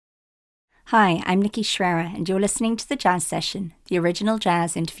Hi, I'm Nikki Schrerer, and you're listening to The Jazz Session, the original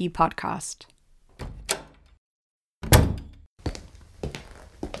jazz interview podcast.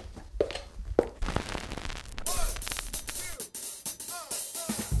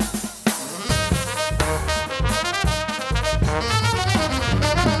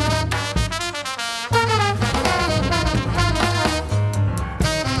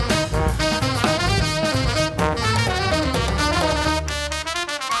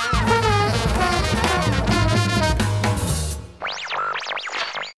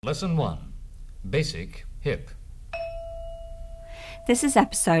 Lesson 1. Basic Hip. This is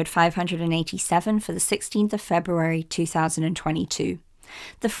episode 587 for the 16th of February 2022.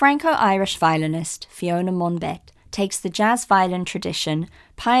 The Franco-Irish violinist Fiona Monbet takes the jazz violin tradition,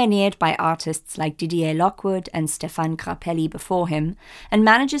 pioneered by artists like Didier Lockwood and Stéphane Grappelli before him, and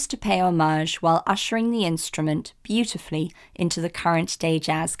manages to pay homage while ushering the instrument beautifully into the current-day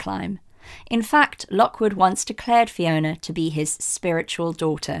jazz climb. In fact, Lockwood once declared Fiona to be his spiritual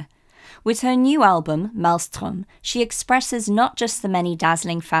daughter. With her new album, Maelstrom, she expresses not just the many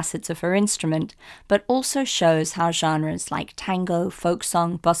dazzling facets of her instrument, but also shows how genres like tango, folk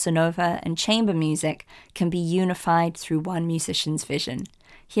song, bossa nova, and chamber music can be unified through one musician's vision.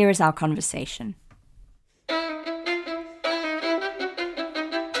 Here is our conversation.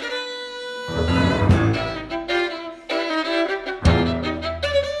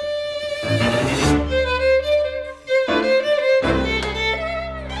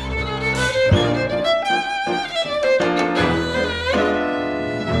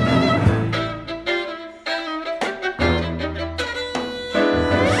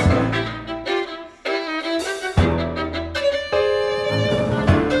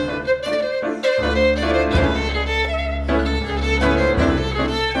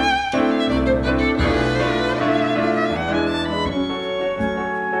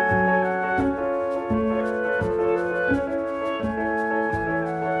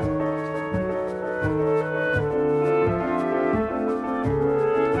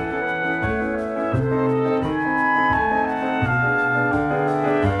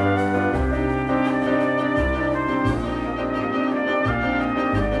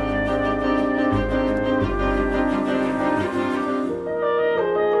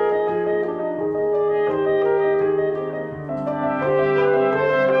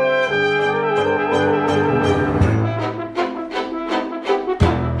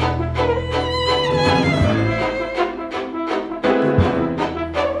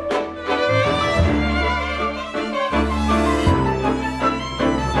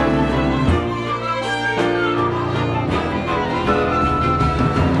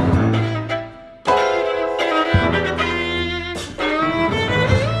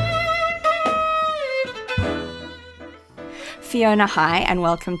 Fiona, hi, and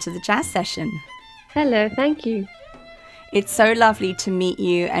welcome to the Jazz Session. Hello, thank you. It's so lovely to meet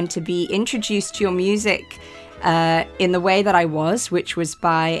you and to be introduced to your music in the way that I was, which was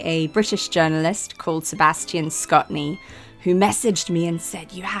by a British journalist called Sebastian Scotney, who messaged me and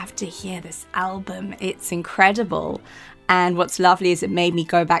said, "You have to hear this album, it's incredible." And what's lovely is it made me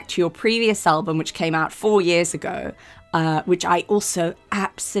go back to your previous album, which came out 4 years ago, which I also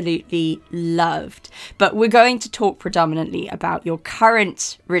absolutely loved. But we're going to talk predominantly about your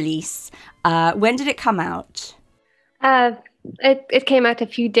current release. When did it come out? It came out a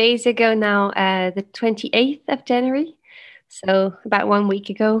few days ago now, the 28th of January, so about 1 week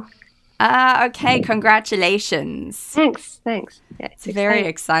ago. Okay, congratulations. Thanks. Yeah, it's very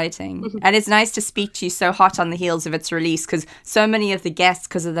exciting. And it's nice to speak to you so hot on the heels of its release, because so many of the guests,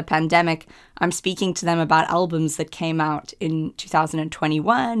 because of the pandemic, I'm speaking to them about albums that came out in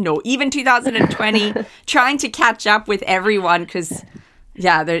 2021 or even 2020, trying to catch up with everyone because,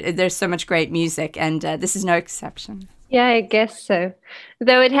 yeah, there's so much great music, and this is no exception. Yeah, I guess so.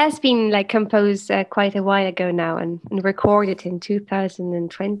 Though it has been composed quite a while ago now and recorded in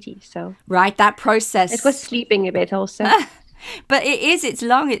 2020. So right, that process. It was sleeping a bit also. But it's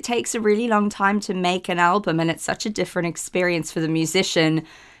long. It takes a really long time to make an album, and it's such a different experience for the musician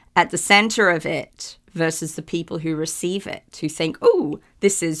at the center of it versus the people who receive it, who think, "Oh,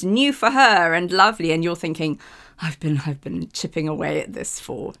 this is new for her and lovely," and you're thinking, "I've been chipping away at this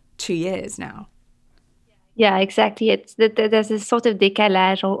for 2 years now." Yeah, exactly. It's there's a sort of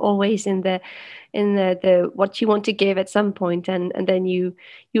décalage always in the what you want to give at some point, and then you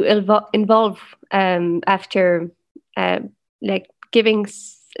involve after giving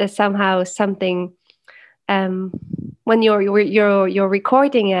somehow something. When you're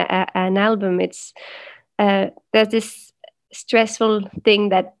recording an album, it's there's this stressful thing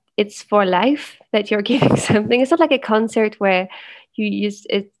that it's for life, that you're giving something. It's not like a concert where you use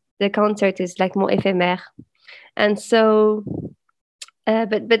it. the concert is like more éphémère. And so,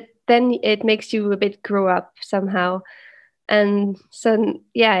 but then it makes you a bit grow up somehow. And so,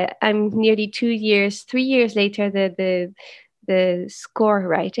 yeah, I'm nearly 3 years later, the score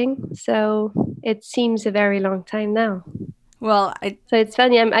writing. So it seems a very long time now. Well, so it's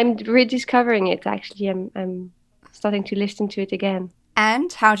funny. I'm rediscovering it. Actually, I'm starting to listen to it again.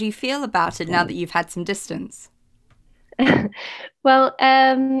 And how do you feel about it now that you've had some distance? Well,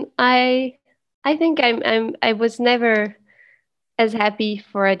 I think I was never as happy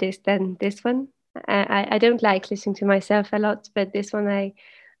for this than this one. I don't like listening to myself a lot, but this one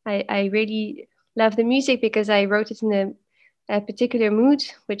I really love the music because I wrote it in a particular mood,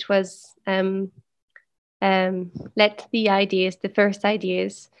 which was let the first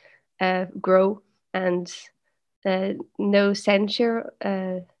ideas grow, and no censure.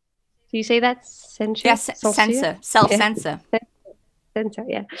 Do you say that? Censure? Yes, censor, self-censor. Yeah. Censor,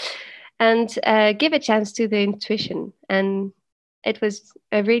 yeah. And give a chance to the intuition. And it was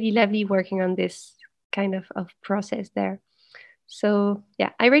really lovely working on this kind of process there. So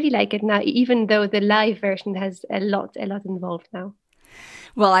yeah, I really like it now, even though the live version has a lot involved now.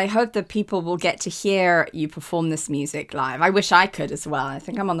 Well, I hope that people will get to hear you perform this music live. I wish I could as well. I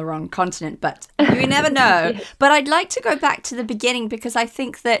think I'm on the wrong continent, but you never know. Yes. But I'd like to go back to the beginning because I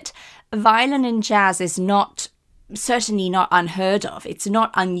think that violin in jazz is certainly not unheard of. It's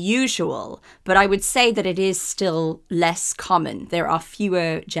not unusual, but I would say that it is still less common. There are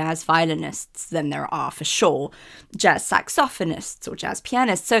fewer jazz violinists than there are, for sure, jazz saxophonists or jazz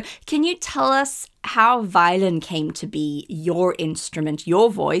pianists. So can you tell us how violin came to be your instrument, your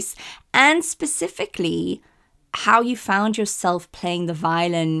voice, and specifically how you found yourself playing the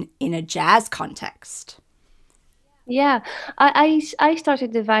violin in a jazz context? Yeah, I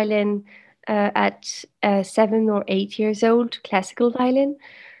started the violin at 7 or 8 years old, classical violin.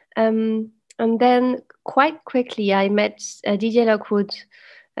 And then quite quickly I met Didier Lockwood,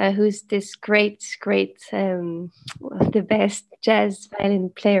 who's this great, the best jazz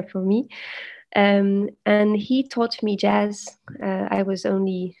violin player for me. And he taught me jazz. I was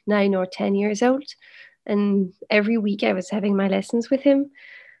only 9 or 10 years old. And every week I was having my lessons with him.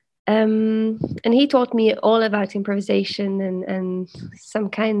 And he taught me all about improvisation and some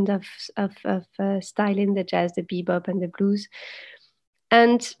kind of style in the jazz, the bebop and the blues.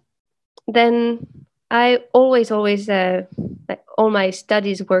 And then I always like all my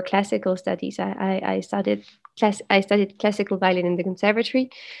studies were classical studies. I studied classical violin in the conservatory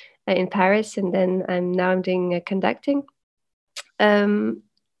in Paris, and then I'm doing conducting. And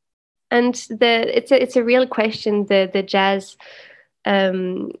it's a real question, the jazz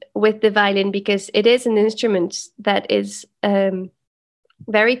with the violin, because it is an instrument that is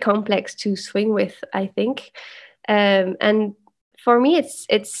very complex to swing with, I think. And for me,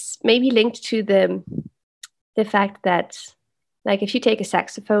 it's maybe linked to the fact that, like, if you take a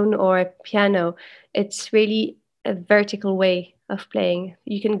saxophone or a piano, it's really a vertical way of playing.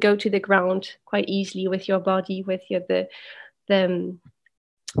 You can go to the ground quite easily with your body, with the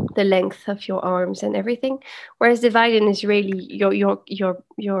length of your arms and everything, whereas the violin is really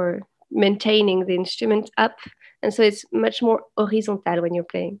you're maintaining the instrument up, and so it's much more horizontal when you're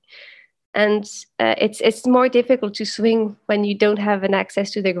playing. And it's more difficult to swing when you don't have an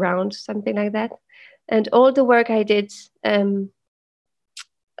access to the ground, something like that. And all the work I did on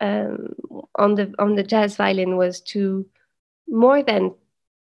the jazz violin was to, more than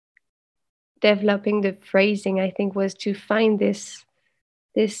developing the phrasing, I think, was to find this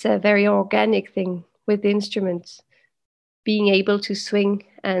very organic thing with the instruments, being able to swing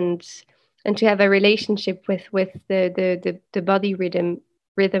and to have a relationship with the body rhythm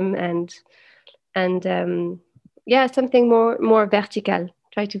and something more vertical.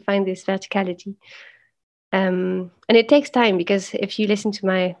 Try to find this verticality. And it takes time, because if you listen to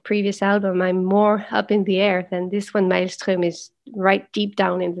my previous album, I'm more up in the air than this one. Maelstrom is right deep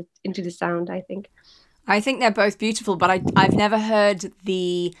down into the sound, I think. I think they're both beautiful, but I've never heard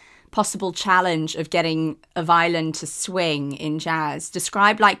the possible challenge of getting a violin to swing in jazz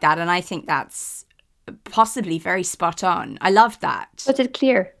described like that, and I think that's possibly very spot on. I love that. Was it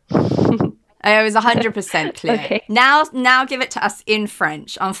clear? It was 100% clear. Okay. Now give it to us in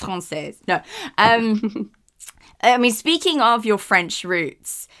French, en français. No. I mean, speaking of your French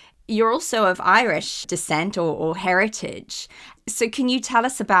roots, you're also of Irish descent or heritage. So can you tell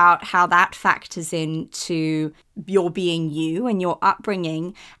us about how that factors into your being you and your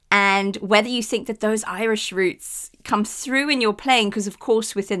upbringing, and whether you think that those Irish roots come through in your playing? Because, of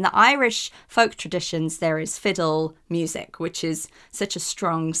course, within the Irish folk traditions, there is fiddle music, which is such a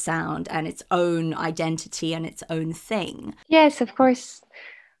strong sound and its own identity and its own thing. Yes, of course.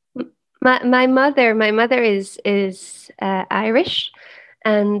 My mother is Irish,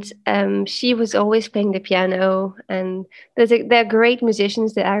 and she was always playing the piano. And they're great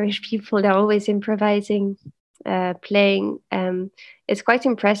musicians. The Irish people, they're always improvising, playing. It's quite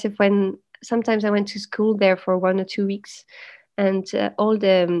impressive when sometimes I went to school there for 1 or 2 weeks, and all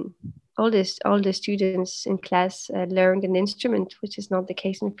the students in class learned an instrument, which is not the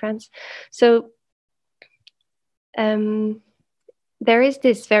case in France. So um, there is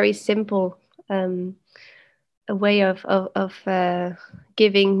this very simple um, a way of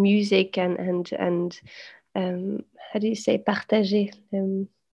giving music and how do you say partager,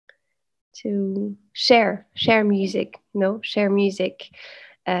 to share music, no, share music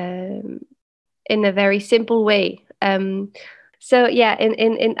um, in a very simple way. So yeah,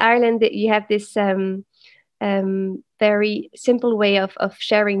 in Ireland you have this very simple way of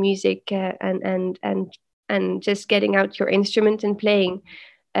sharing music, and just getting out your instrument and playing,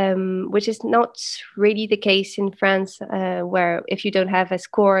 which is not really the case in France, where if you don't have a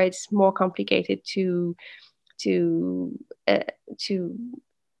score, it's more complicated to uh, to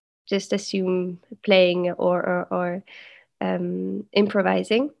just assume playing or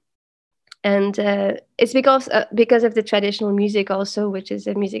improvising. And it's because of the traditional music also, which is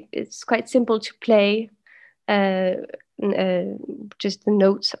a music, it's quite simple to play. uh, uh, just the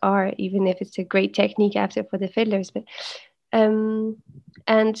notes are, even if it's a great technique after for the fiddlers. But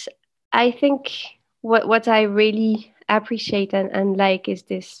and I think what I really appreciate and like is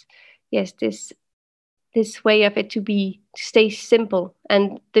this, yes, this way of it to stay simple,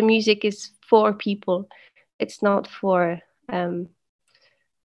 and the music is for people. It's not for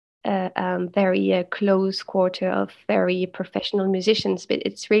very close quarter of very professional musicians, but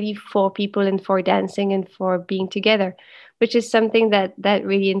it's really for people and for dancing and for being together, which is something that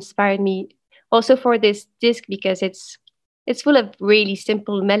really inspired me also for this disc, because it's full of really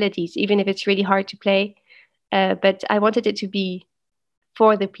simple melodies, even if it's really hard to play. But I wanted it to be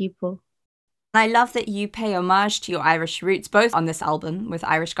for the people. I love that you pay homage to your Irish roots, both on this album with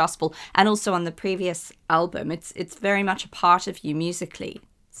Irish Gospel and also on the previous album. It's very much a part of you musically.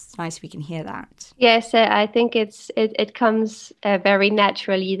 It's nice we can hear that. Yes, I think it comes very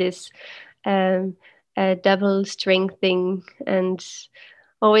naturally, this double string thing, and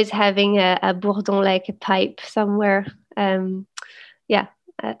always having a bourdon, like a pipe somewhere. Yeah,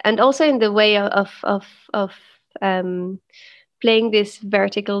 and also in the way of playing this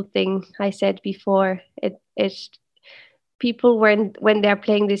vertical thing I said before. It's people, when they're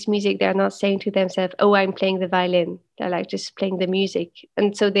playing this music, they're not saying to themselves, "Oh, I'm playing the violin." They're like just playing the music,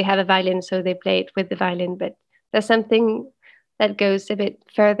 and so they have a violin, so they play it with the violin. But there's something that goes a bit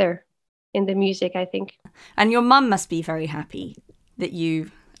further in the music, I think. And your mum must be very happy that you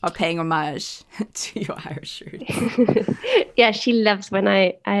are paying homage to your Irish roots. Yeah, she loves when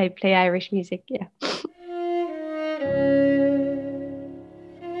I play Irish music. Yeah.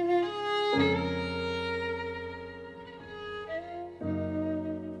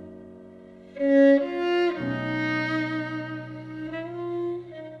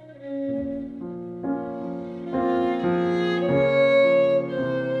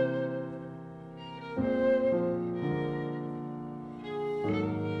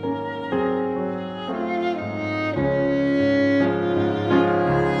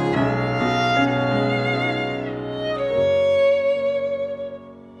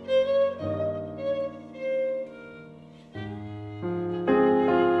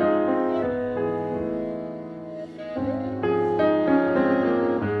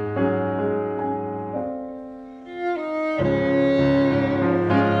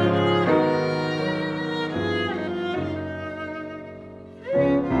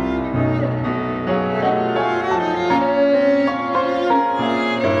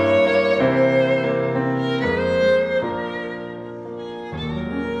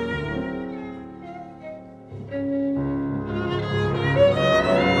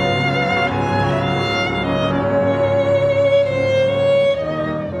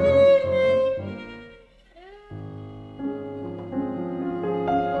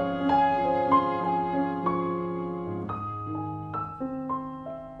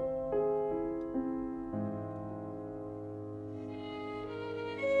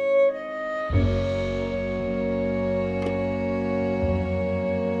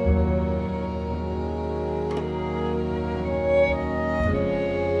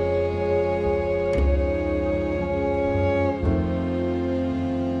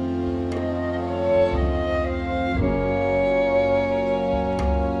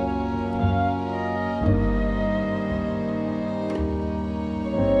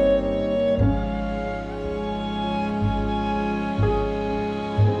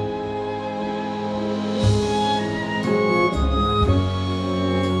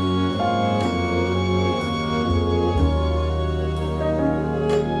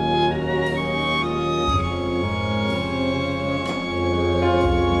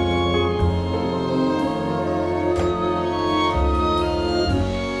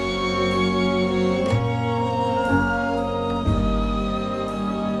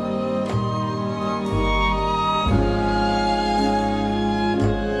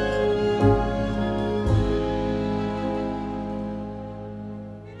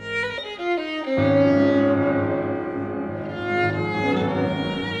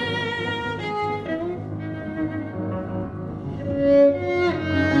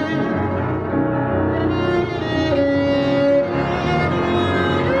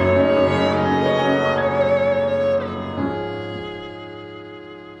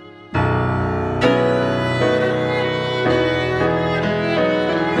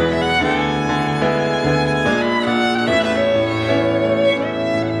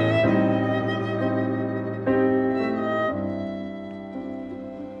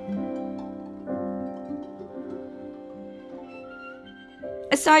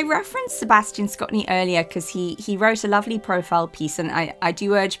 So I referenced Sebastian Scotney earlier because he wrote a lovely profile piece, and I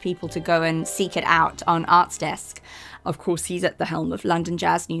do urge people to go and seek it out on Arts Desk. Of course, he's at the helm of London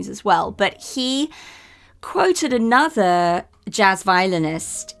Jazz News as well, but he quoted another jazz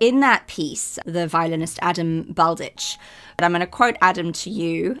violinist in that piece, the violinist Adam Baldich. And I'm going to quote Adam to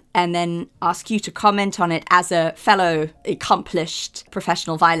you and then ask you to comment on it as a fellow accomplished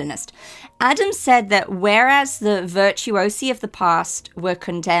professional violinist. Adam said that whereas the virtuosi of the past were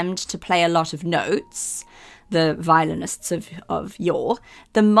condemned to play a lot of notes, the violinists of yore,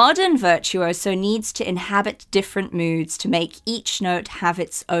 the modern virtuoso needs to inhabit different moods to make each note have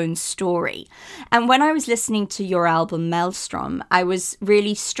its own story. And when I was listening to your album Maelstrom, I was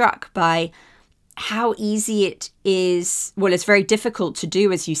really struck by how easy it is. Well, it's very difficult to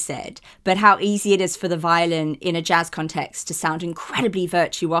do, as you said, but how easy it is for the violin in a jazz context to sound incredibly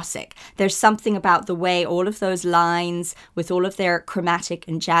virtuosic. There's something about the way all of those lines, with all of their chromatic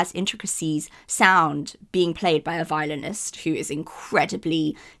and jazz intricacies, sound being played by a violinist who is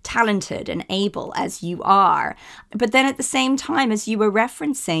incredibly talented and able, as you are. But then at the same time, as you were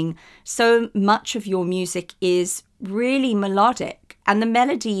referencing, so much of your music is really melodic, and the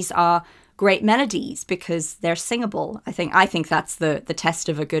melodies are great melodies because they're singable. I think that's the test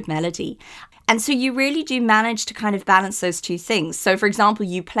of a good melody. And so you really do manage to kind of balance those two things. So, for example,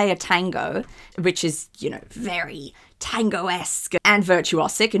 you play a tango, which is, very tango-esque and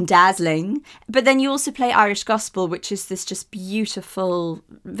virtuosic and dazzling. But then you also play Irish gospel, which is this just beautiful,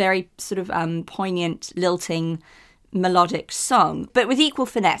 very sort of poignant, lilting, melodic song, but with equal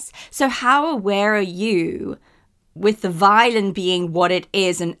finesse. So how aware are you, with the violin being what it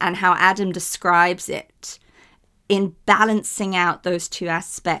is and how Adam describes it, in balancing out those two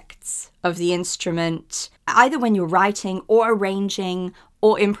aspects of the instrument, either when you're writing or arranging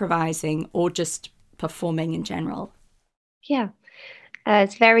or improvising or just performing in general? Yeah,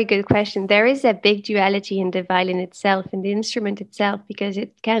 it's a very good question. There is a big duality in the violin itself, in the instrument itself, because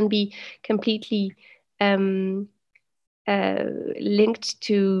it can be completely linked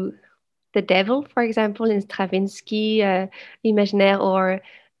to the devil, for example, in Stravinsky, Imaginaire, or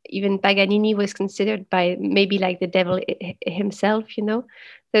even Paganini was considered by maybe like the devil himself, So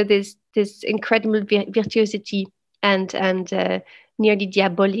there's this incredible virtuosity and nearly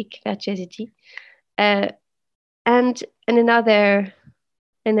diabolic virtuosity. And in another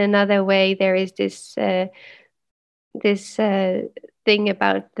way, there is this thing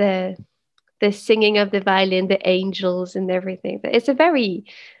about the singing of the violin, the angels, and everything.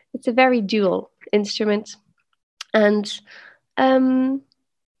 It's a very dual instrument, and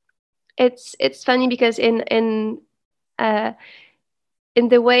it's funny because in the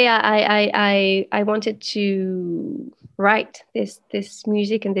way I wanted to write this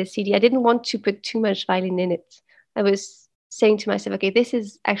music and this CD, I didn't want to put too much violin in it. I was saying to myself, okay, this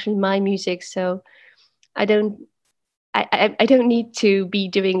is actually my music, so I don't need to be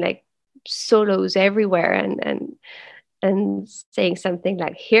doing like solos everywhere and saying something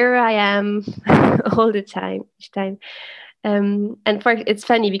like, here I am all the time, each time. And it's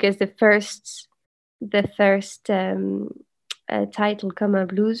funny because the first title, Comme un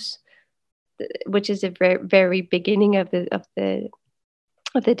Blues, which is the very, very beginning of the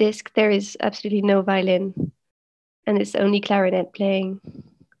disc, there is absolutely no violin, and it's only clarinet playing,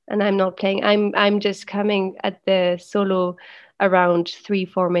 and I'm not playing. I'm just coming at the solo around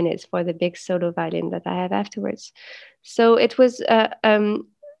 3-4 minutes for the big solo violin that I have afterwards. So it was a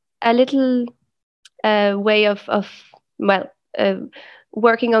little way of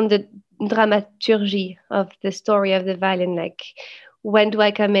working on the dramaturgy of the story of the violin. Like, when do I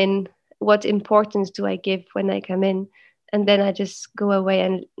come in? What importance do I give when I come in? And then I just go away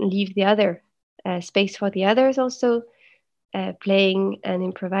and leave the other space for the others also, playing and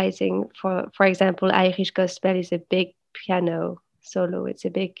improvising. For example, Irish Gospel is a big piano solo.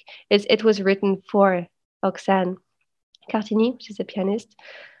 It was written for Oksana Cartini, which is a pianist.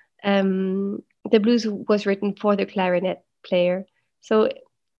 The blues was written for the clarinet player. So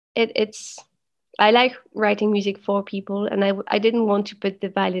it's I like writing music for people, and I didn't want to put the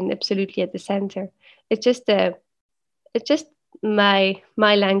violin absolutely at the center. It's just my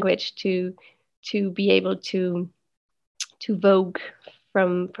language to be able to vogue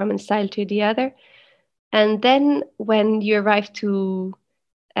from one style to the other. And then when you arrive to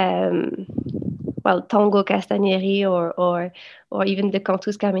Tango Castagnerie or even the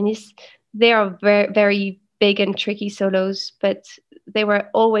Cantus Carmenis, they are very, very big and tricky solos, but they were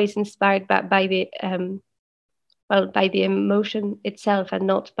always inspired by the emotion itself, and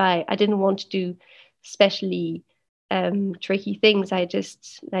not by. I didn't want to do especially tricky things. I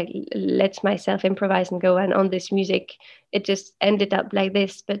just like let myself improvise and go. And on this music, it just ended up like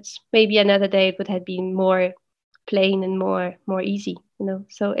this. But maybe another day it would have been more plain and more easy, you know.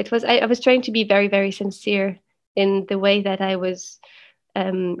 So it was. I was trying to be very, very sincere in the way that I was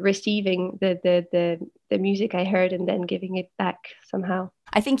receiving the music I heard and then giving it back somehow.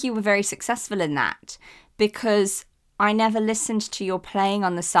 I think you were very successful in that, because I never listened to your playing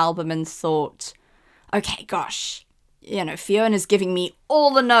on this album and thought, okay, gosh, you know, Fiona's giving me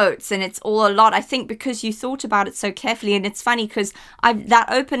all the notes and it's all a lot. I think because you thought about it so carefully. And it's funny because that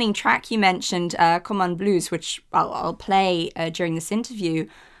opening track you mentioned, Common Blues, which I'll play during this interview,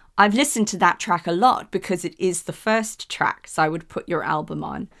 I've listened to that track a lot because it is the first track. So I would put your album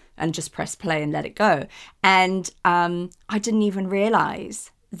on and just press play and let it go. And I didn't even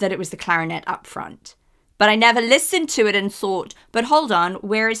realize that it was the clarinet up front. But I never listened to it and thought, but hold on,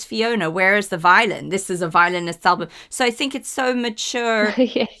 where is Fiona? Where is the violin? This is a violinist album. So I think it's so mature.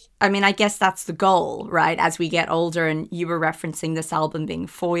 Yes. I mean, I guess that's the goal, right? As we get older, and you were referencing this album being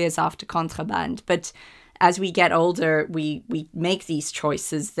 4 years after Contraband. But as we get older, we make these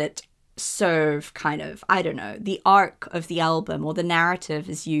choices that serve kind of, I don't know, the arc of the album or the narrative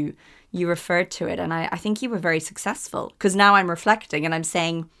as you referred to it. And I think you were very successful, because now I'm reflecting and I'm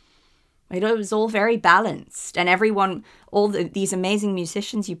saying, it was all very balanced, and everyone, these amazing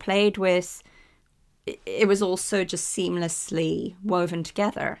musicians you played with, it was also just seamlessly woven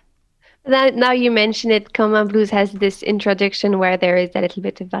together. Now you mention it, Common Blues has this introduction where there is a little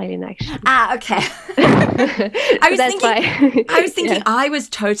bit of violin action. Ah, okay. I was thinking Yeah. I was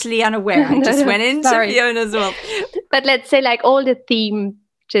totally unaware. I just went into Fiona's world. But let's say like all the theme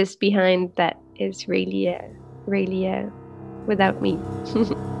just behind that is really without me.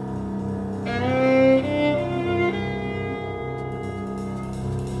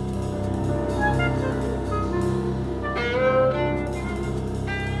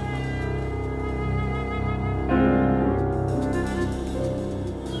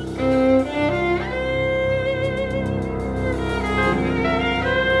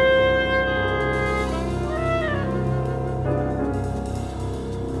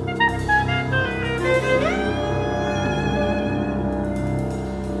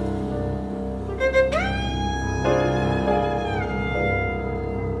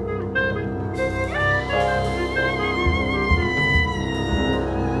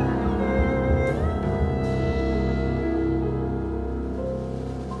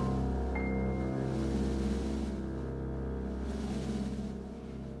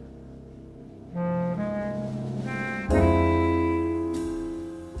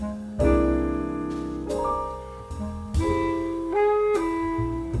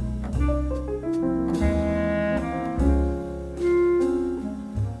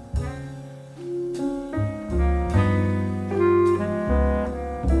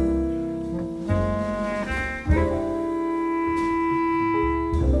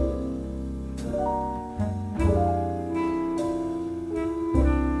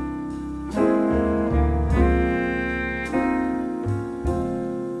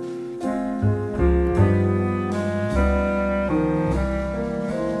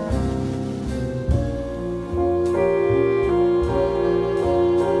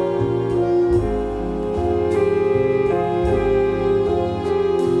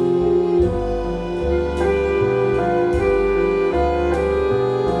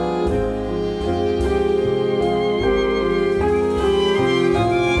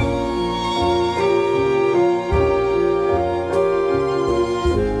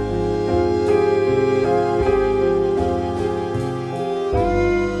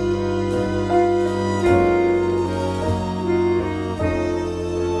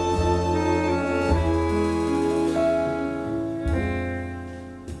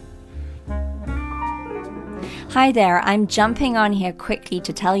 Hi there, I'm jumping on here quickly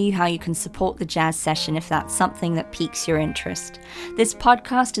to tell you how you can support the jazz session if that's something that piques your interest. This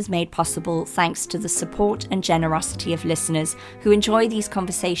podcast is made possible thanks to the support and generosity of listeners who enjoy these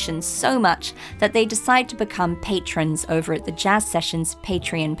conversations so much that they decide to become patrons over at the Jazz Sessions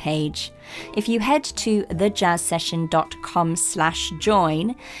Patreon page. If you head to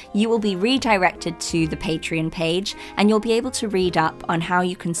thejazzsession.com/join, you will be redirected to the Patreon page, and you'll be able to read up on how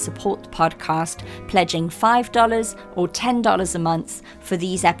you can support the podcast, pledging $5 or $10 a month for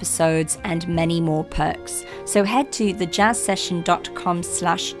these episodes and many more perks. So head to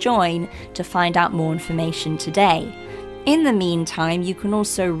thejazzsession.com/join to find out more information today. In the meantime, you can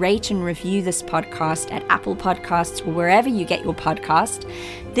also rate and review this podcast at Apple Podcasts or wherever you get your podcast.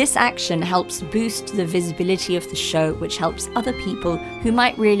 This action helps boost the visibility of the show, which helps other people who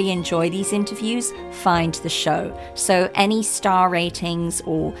might really enjoy these interviews find the show. So any star ratings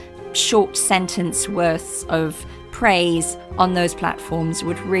or short sentence worths of praise on those platforms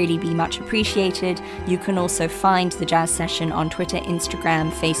would really be much appreciated. You can also find the Jazz Session on Twitter, Instagram,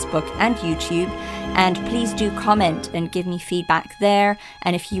 Facebook, and YouTube. And please do comment and give me feedback there.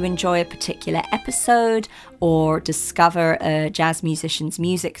 And if you enjoy a particular episode or discover a jazz musician's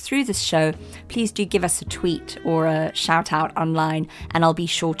music through this show, please do give us a tweet or a shout out online, and I'll be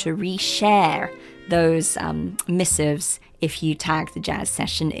sure to reshare those missives if you tag the Jazz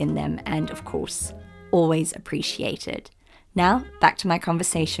Session in them. And of course, always appreciated. Now, back to my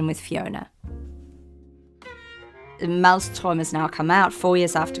conversation with Fiona. Maelstrom has now come out 4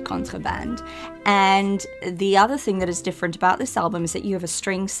 years after Contraband. And the other thing that is different about this album is that you have a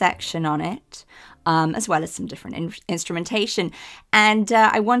string section on it, as well as some different instrumentation. And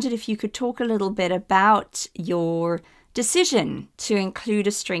I wondered if you could talk a little bit about your decision to include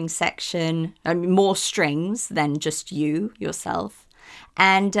a string section, more strings than just yourself.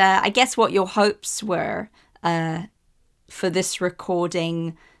 And I guess what your hopes were for this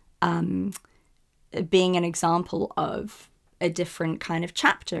recording being an example of a different kind of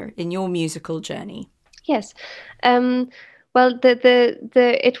chapter in your musical journey. Yes. Well,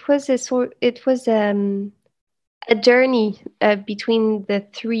 it was a journey between the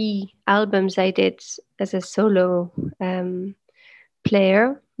 3 albums I did as a solo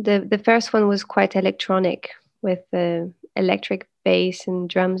player. The first one was quite electronic with electric bass and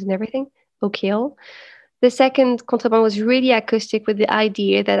drums and everything. Okay. The second Contraband was really acoustic, with the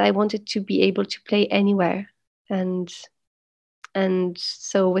idea that I wanted to be able to play anywhere. And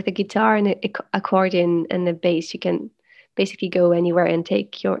so with a guitar and an accordion and a bass, you can basically go anywhere and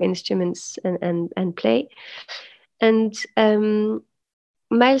take your instruments and play. And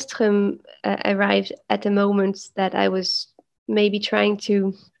Maelstrom arrived at a moment that I was maybe trying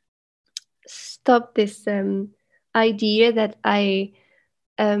to stop this idea that I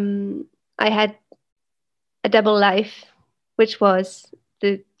had a double life, which was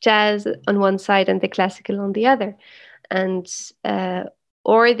the jazz on one side and the classical on the other, and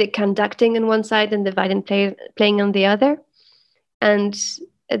or the conducting on one side and the violin playing on the other, and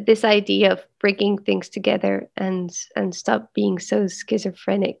this idea of bringing things together and stop being so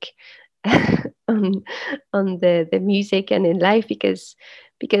schizophrenic on the music and in life, because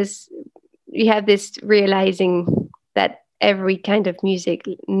you have this realizing that every kind of music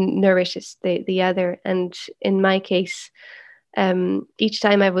nourishes the other. And in my case, each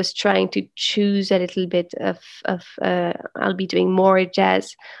time I was trying to choose a little bit of I'll be doing more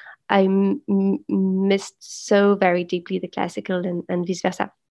jazz, I missed so very deeply the classical and vice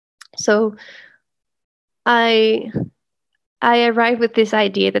versa. So I arrived with this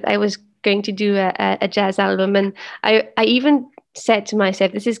idea that I was going to do a jazz album, and I even said to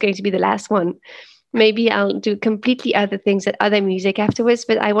myself, this is going to be the last one. Maybe I'll do completely other things and other music afterwards,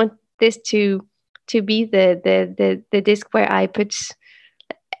 but I want this to be the disc where I put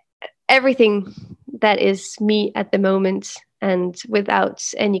everything that is me at the moment, and without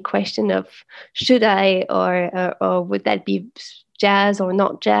any question of should I or would that be jazz or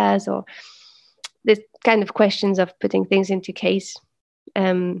not jazz, or this kind of questions of putting things into case.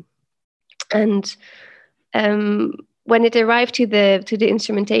 When it arrived to the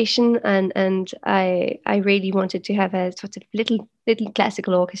instrumentation, and I really wanted to have a sort of little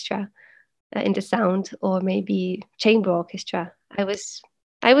classical orchestra in the sound, or maybe chamber orchestra. I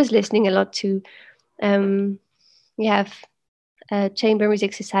was listening a lot to we have Chamber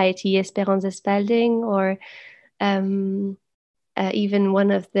Music Society, Esperanza Spalding, or even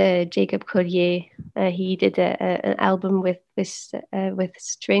one of the Jacob Collier. He did an album with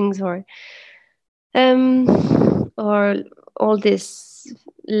strings, or all this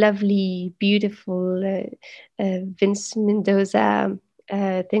lovely, beautiful Vince Mendoza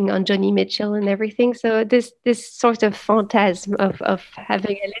thing on Johnny Mitchell and everything. So this sort of phantasm of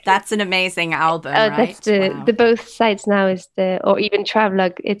having a little... That's an amazing album, right? That's the both sides now is or even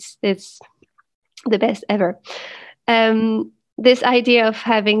Travelogue. It's the best ever. This idea of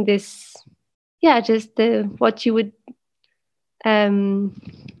having this, just what you would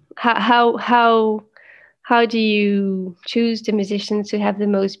how do you choose the musicians to have the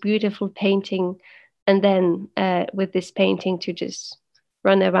most beautiful painting, and then with this painting to just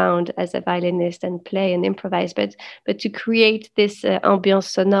run around as a violinist and play and improvise, but to create this ambiance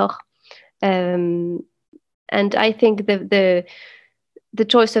sonore. And I think the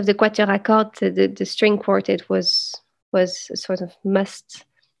choice of the quatuor à cordes, the string quartet, was was a sort of must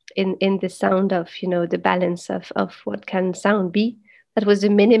in the sound of, the balance of what can sound be. That was the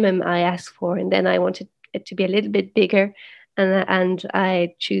minimum I asked for, and then I wanted it to be a little bit bigger, and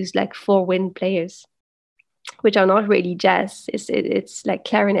I choose like 4 wind players, which are not really jazz. It's like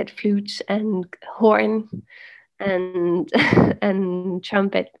clarinet, flute, and horn, and and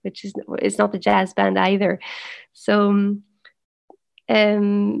trumpet, which is not a jazz band either. So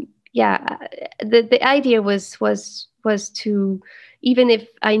yeah, the idea was to, even if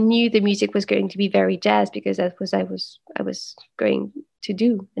I knew the music was going to be very jazz, because that was I was going to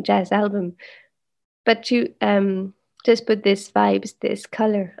do a jazz album, but to just put this vibes, this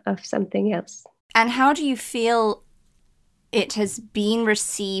color of something else. And how do you feel it has been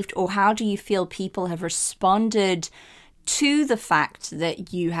received, or how do you feel people have responded to the fact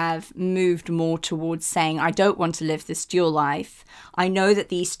that you have moved more towards saying, I don't want to live this dual life. I know that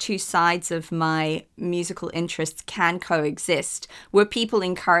these two sides of my musical interests can coexist. Were people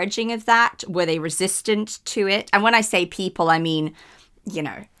encouraging of that? Were they resistant to it? And when I say people, I mean,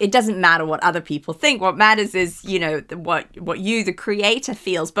 it doesn't matter what other people think. What matters is, what you, the creator,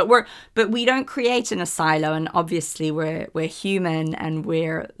 feels. But we don't create in a silo, and obviously we're human and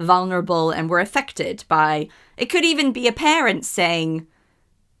we're vulnerable and we're affected by. It could even be a parent saying,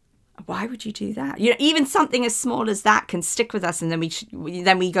 "Why would you do that?" Even something as small as that can stick with us, and then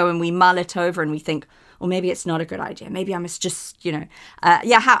we go and we mull it over and we think, "Well, maybe it's not a good idea. Maybe I must just,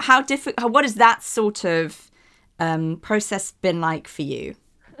 How difficult? What is that sort of process been like for you?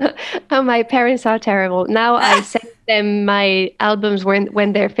 Oh, my parents are terrible. Now I send them my albums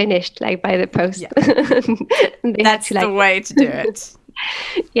when they're finished, like by the post. Yeah. That's the way to do it.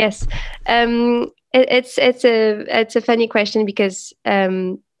 Yes. It's a funny question because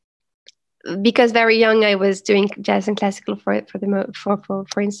very young I was doing jazz and classical for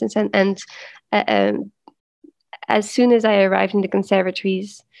instance, and as soon as I arrived in the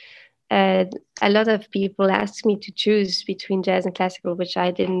conservatories, a lot of people asked me to choose between jazz and classical, which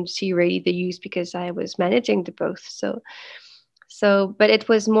I didn't see really the use because I was managing the both. But it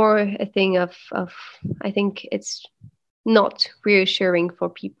was more a thing of I think it's not reassuring for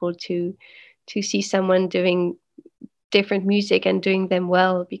people to see someone doing different music and doing them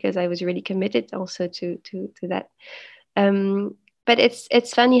well, because I was really committed also to that. But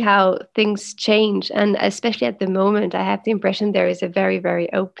it's funny how things change, and especially at the moment, I have the impression there is a very,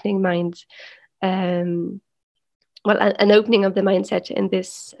 very opening mind, an opening of the mindset in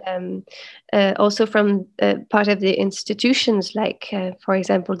this, also from part of the institutions, like, for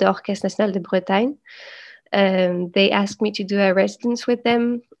example, the Orchestre National de Bretagne. They asked me to do a residence with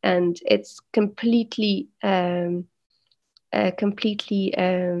them, and it's completely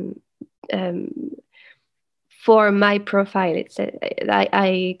for my profile. It's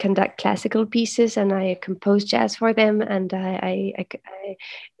I conduct classical pieces and I compose jazz for them, and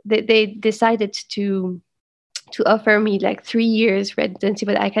they decided to offer me like 3 years residency,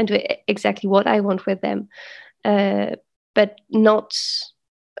 but I can do exactly what I want with them, but not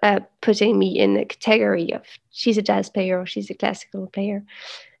putting me in a category of she's a jazz player or she's a classical player.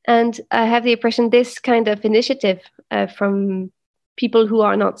 And I have the impression this kind of initiative from people who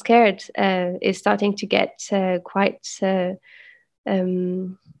are not scared is starting to get quite well.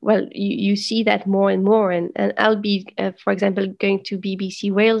 You see that more and more, and I'll be, for example, going to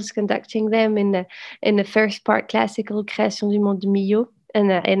BBC Wales, conducting them in the first part classical Création du Monde de Milhaud,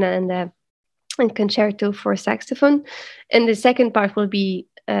 and concerto for saxophone, and the second part will be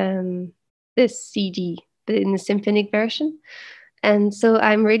this CD, but in the symphonic version. And so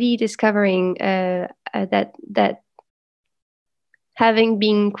I'm really discovering that having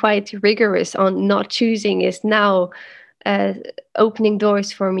been quite rigorous on not choosing is now opening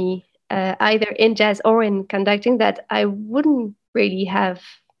doors for me, either in jazz or in conducting, that I wouldn't really have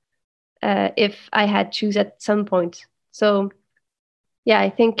if I had choose at some point. So yeah,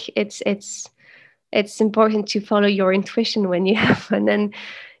 I think it's important to follow your intuition when you have one. And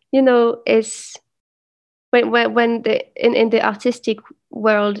it's when in the artistic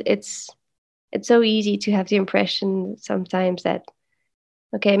world, it's so easy to have the impression sometimes that,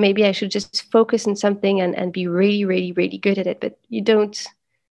 okay, maybe I should just focus on something and be really, really, really good at it. But you don't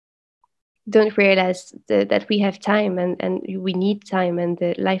realize that we have time, and we need time, and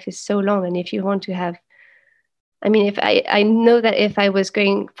the life is so long. And if you want to have, I mean, if I know that if I was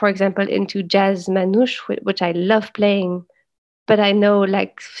going, for example, into jazz manouche, which I love playing, but I know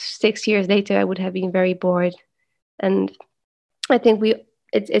like 6 years later I would have been very bored. And I think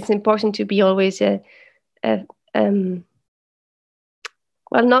it's important to be always well,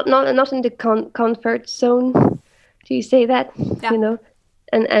 not in the comfort zone. Do you say that? Yeah.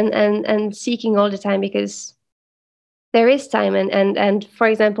 And seeking all the time, because there is time, and for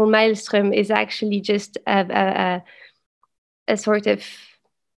example, Maelstrom is actually just a sort of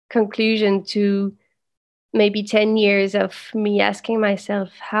conclusion to maybe 10 years of me asking myself,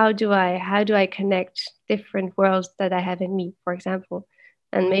 how do I connect different worlds that I have in me, for example.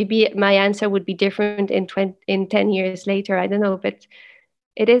 And maybe my answer would be different in 10 years later, I don't know, but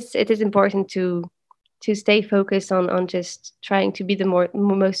it is important to stay focused on just trying to be the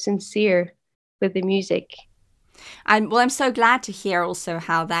most sincere with the music. I'm so glad to hear also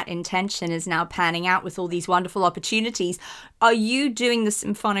how that intention is now panning out with all these wonderful opportunities. Are you doing the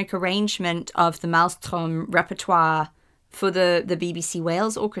symphonic arrangement of the Maelstrom repertoire for the BBC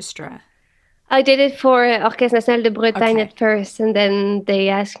Wales Orchestra? I did it for Orchestre National de Bretagne Okay. at first, and then they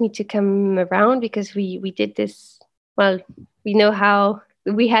asked me to come around because we did this. Well, we know how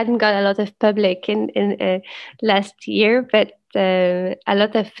we hadn't got a lot of public in last year, but a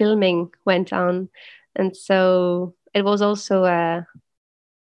lot of filming went on, and so it was also a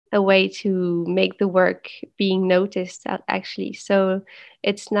way to make the work being noticed actually. So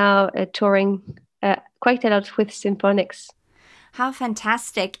it's now touring quite a lot with symphonics. How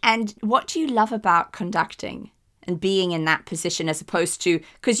fantastic. And what do you love about conducting and being in that position as opposed to,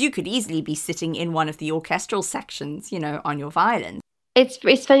 because you could easily be sitting in one of the orchestral sections, on your violin.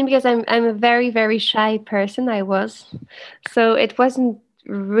 It's funny because I'm a very, very shy person. I was. So it wasn't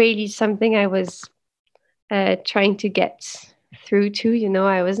really something I was trying to get through to,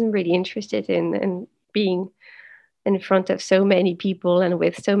 I wasn't really interested in being in front of so many people and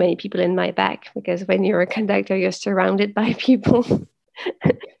with so many people in my back, because when you're a conductor, you're surrounded by people.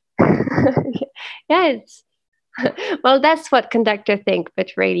 Yeah, it's well, that's what conductors think,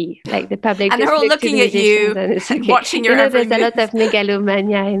 but really, like the public And they're just all look to the looking at musicians you and it's and okay. watching your every There's a lot move. of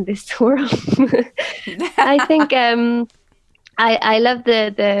megalomania in this world. I think I love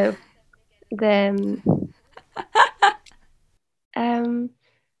the um,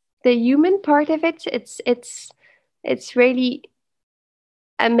 the human part of it. It's really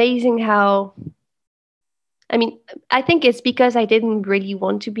amazing how. I mean, I think it's because I didn't really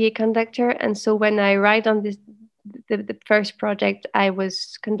want to be a conductor, and so when I write on the first project I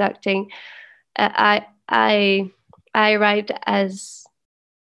was conducting, I write as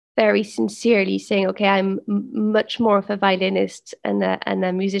very sincerely saying, okay, I'm much more of a violinist and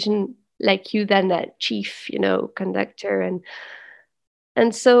a musician like you than a chief, conductor.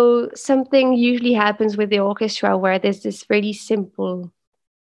 And so something usually happens with the orchestra where there's this really simple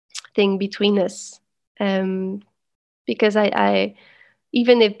thing between us. Because I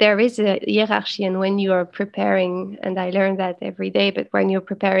even if there is a hierarchy, and when you are preparing, and I learn that every day, but when you're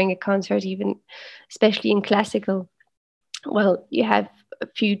preparing a concert, even especially in classical, well, you have a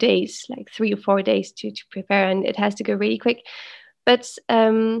few days, like 3 or 4 days to prepare, and it has to go really quick. But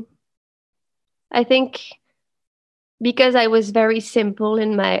I think because I was very simple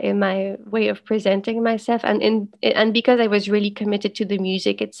in my way of presenting myself, and because I was really committed to the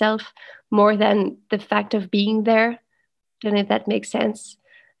music itself more than the fact of being there. Don't know if that makes sense.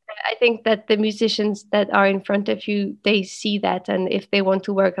 I think that the musicians that are in front of you, they see that, and if they want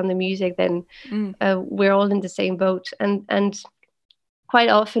to work on the music, then we're all in the same boat. And quite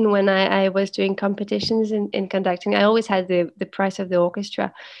often when I was doing competitions in conducting, I always had the prize of the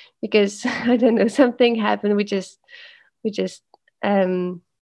orchestra, because I don't know, something happened. We just we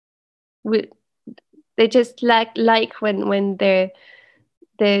they just like when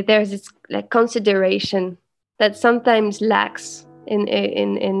there's this like consideration that sometimes lacks in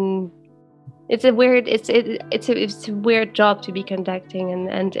it's a weird it's a weird job to be conducting,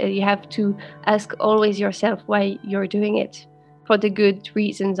 and you have to ask always yourself why you're doing it, for the good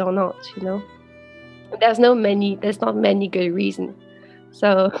reasons or not. There's not many good reasons,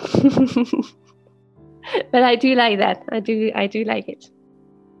 so but I do like that. I do like it.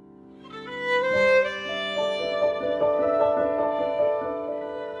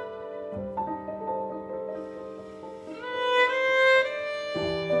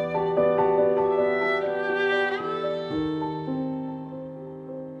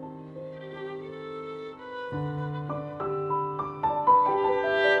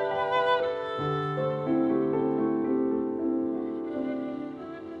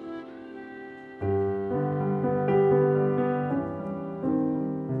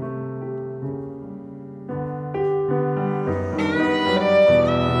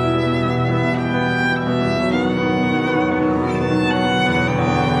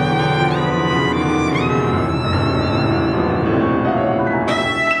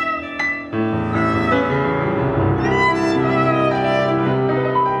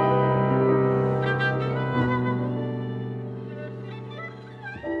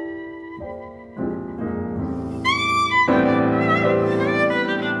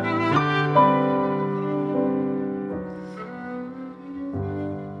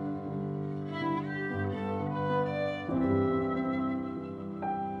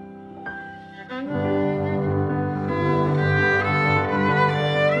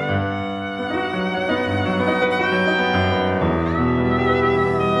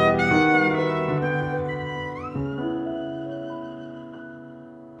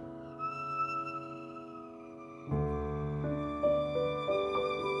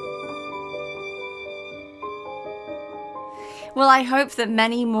 Well, I hope that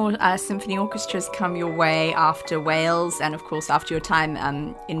many more symphony orchestras come your way after Wales and, of course, after your time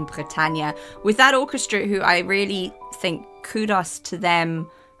in Bretagne. With that orchestra, who I really think kudos to them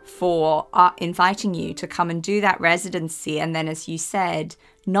for inviting you to come and do that residency. And then, as you said,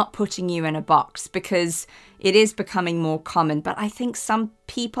 not putting you in a box, because it is becoming more common. But I think some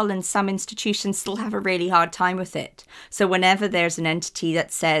people and some institutions still have a really hard time with it. So whenever there's an entity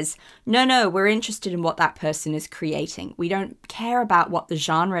that says, no, we're interested in what that person is creating, we don't care about what the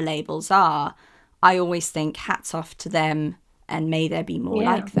genre labels are, I always think hats off to them and may there be more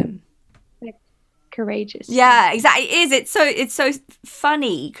like them. Courageous. Yeah, exactly. It's so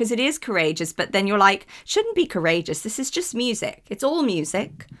funny because it is courageous, but then you're like, shouldn't be courageous. This is just music. It's all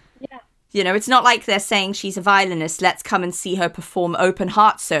music. Yeah. You know, it's not like they're saying she's a violinist, let's come and see her perform open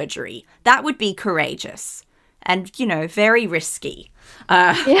heart surgery. That would be courageous and, you know, very risky.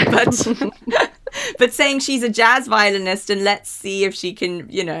 But saying she's a jazz violinist and let's see if she can,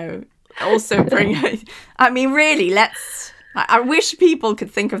 you know, also bring her. I mean, really, I wish people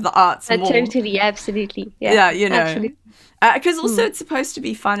could think of the arts more. Totally, absolutely. Yeah, you know. Because also it's supposed to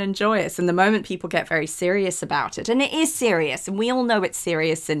be fun and joyous. And the moment people get very serious about it, and it is serious, and we all know it's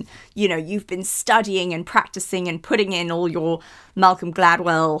serious, and, you know, you've been studying and practicing and putting in all your Malcolm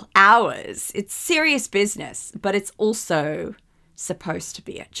Gladwell hours. It's serious business, but it's also supposed to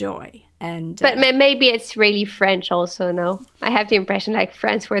be a joy. But maybe it's really French also, no? I have the impression like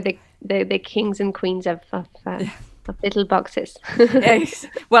France were the kings and queens of little boxes.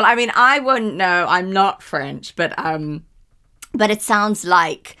 Well, I mean, I wouldn't know. I'm not French, but it sounds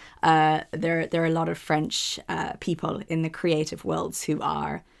like there are a lot of French people in the creative worlds who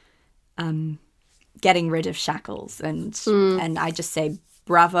are getting rid of shackles, and I just say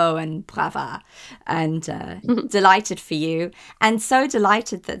bravo and brava, and delighted for you, and so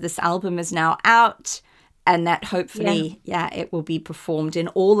delighted that this album is now out. And that hopefully, it will be performed in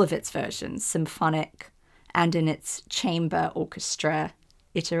all of its versions, symphonic and in its chamber orchestra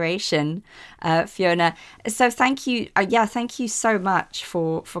iteration, Fiona. So thank you. Thank you so much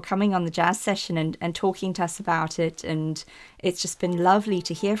for coming on the jazz session and talking to us about it. And it's just been lovely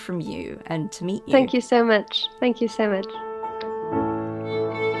to hear from you and to meet you. Thank you so much. Thank you so much.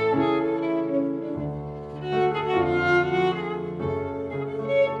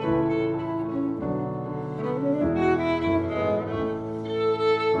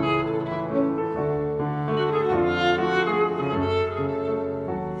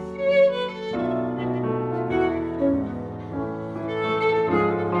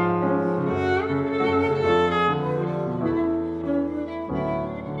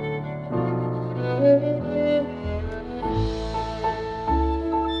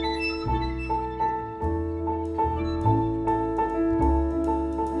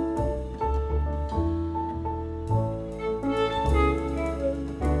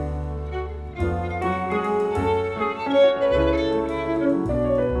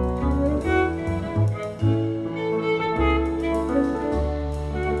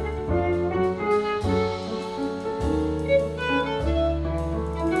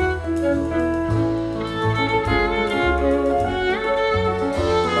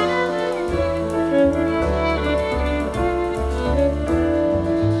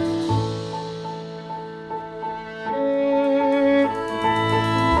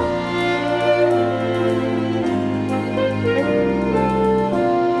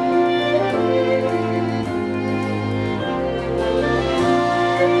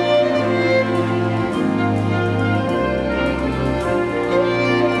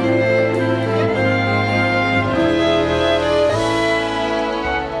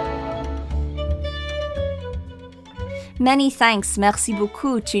 Many thanks, merci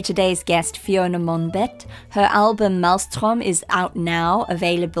beaucoup to today's guest, Fiona Monbet. Her album Maelstrom is out now,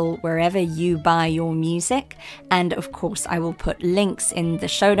 available wherever you buy your music. And of course, I will put links in the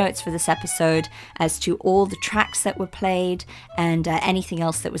show notes for this episode as to all the tracks that were played and anything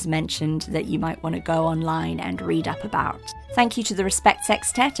else that was mentioned that you might want to go online and read up about. Thank you to the Respect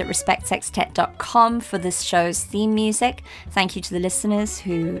Sextet at respectsextet.com for this show's theme music. Thank you to the listeners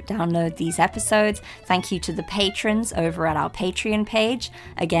who download these episodes. Thank you to the patrons over at our Patreon page.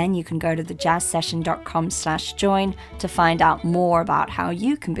 Again, you can go to thejazzsession.com/join to find out more about how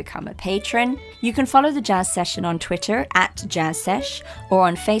you can become a patron. You can follow The Jazz Session on Twitter at JazzSesh or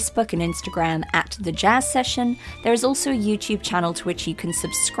on Facebook and Instagram at The Jazz Session. There is also a YouTube channel to which you can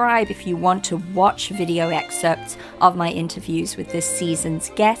subscribe if you want to watch video excerpts of my interview interviews with this season's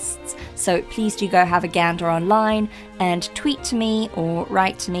guests, so please do go have a gander online and tweet to me or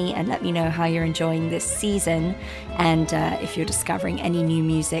write to me and let me know how you're enjoying this season and if you're discovering any new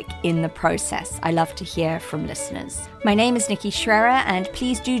music in the process. I love to hear from listeners. My name is Nikki Schrerer, and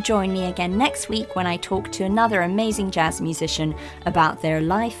please do join me again next week when I talk to another amazing jazz musician about their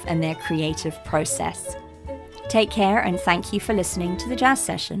life and their creative process. Take care, and thank you for listening to the Jazz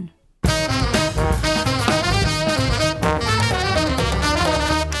Session.